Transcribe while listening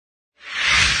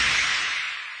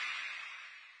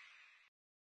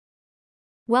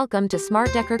Welcome to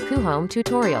Smart Decor Coohom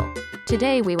tutorial.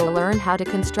 Today we will learn how to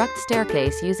construct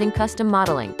staircase using custom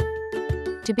modeling.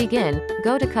 To begin,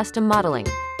 go to Custom Modeling.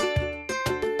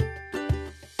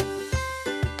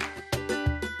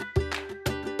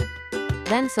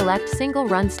 Then select Single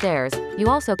Run Stairs. You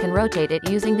also can rotate it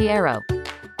using the arrow.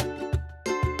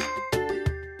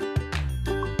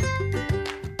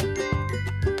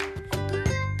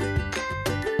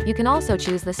 You can also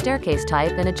choose the staircase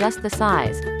type and adjust the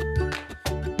size.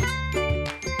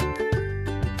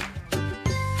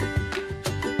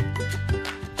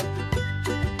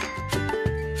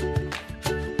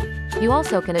 You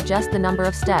also can adjust the number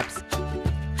of steps.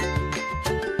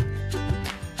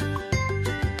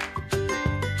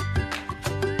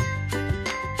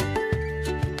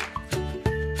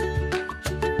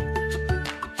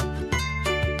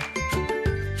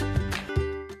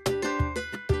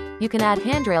 You can add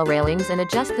handrail railings and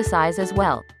adjust the size as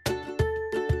well.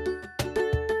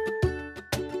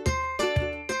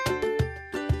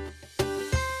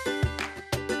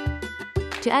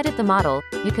 To edit the model,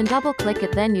 you can double-click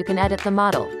it, then you can edit the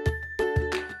model.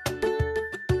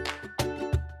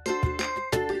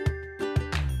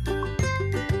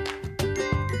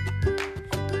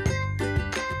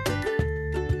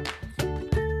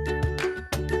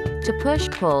 To push,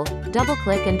 pull,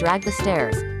 double-click and drag the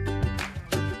stairs.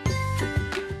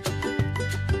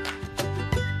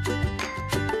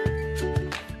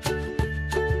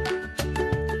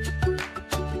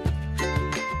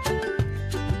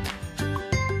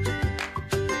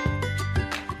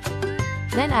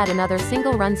 Then add another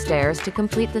single run stairs to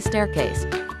complete the staircase.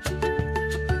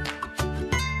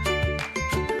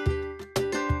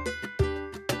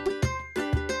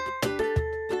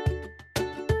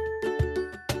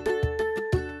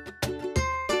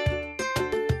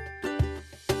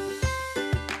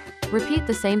 Repeat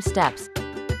the same steps.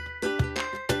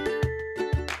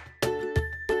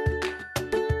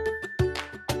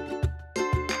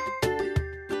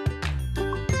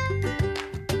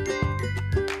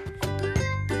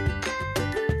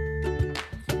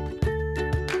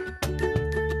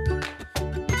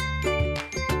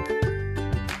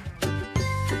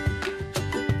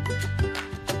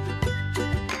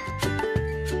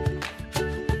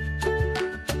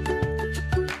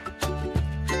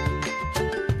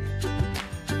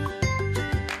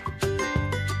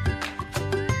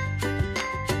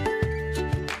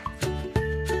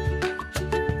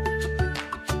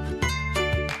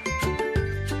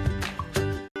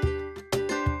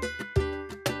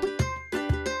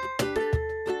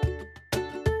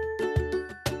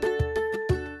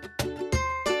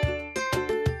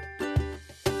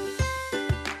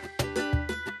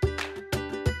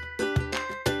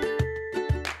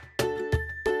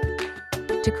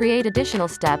 To create additional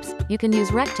steps, you can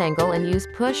use rectangle and use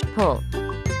push, pull.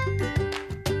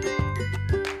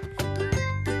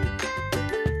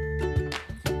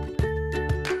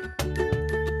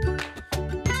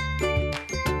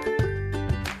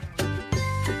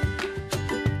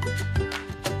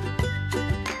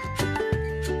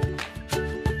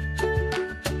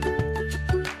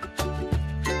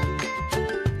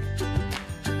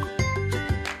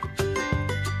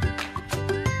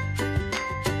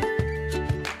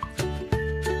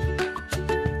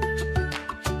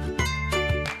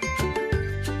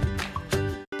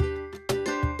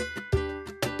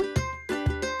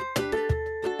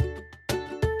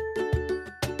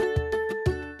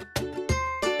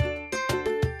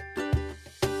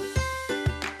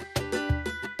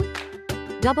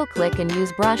 Double-click and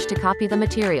use brush to copy the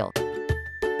material.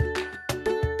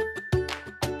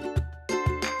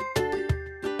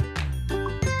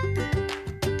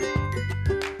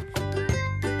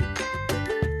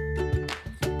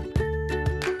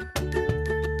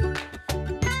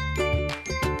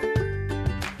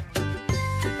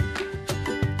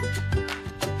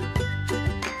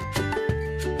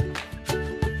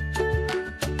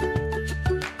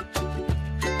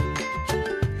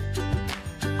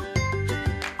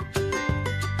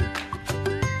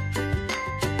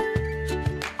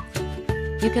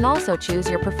 You can also choose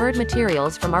your preferred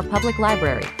materials from our public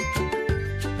library.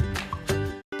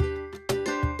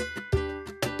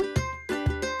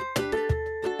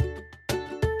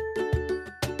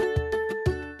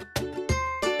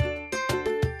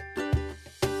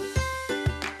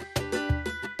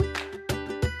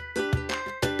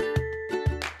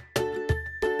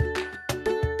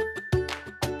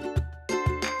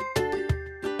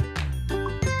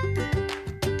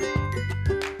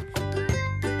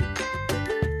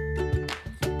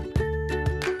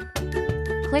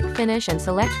 Click Finish and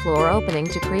select Floor Opening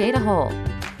to create a hole.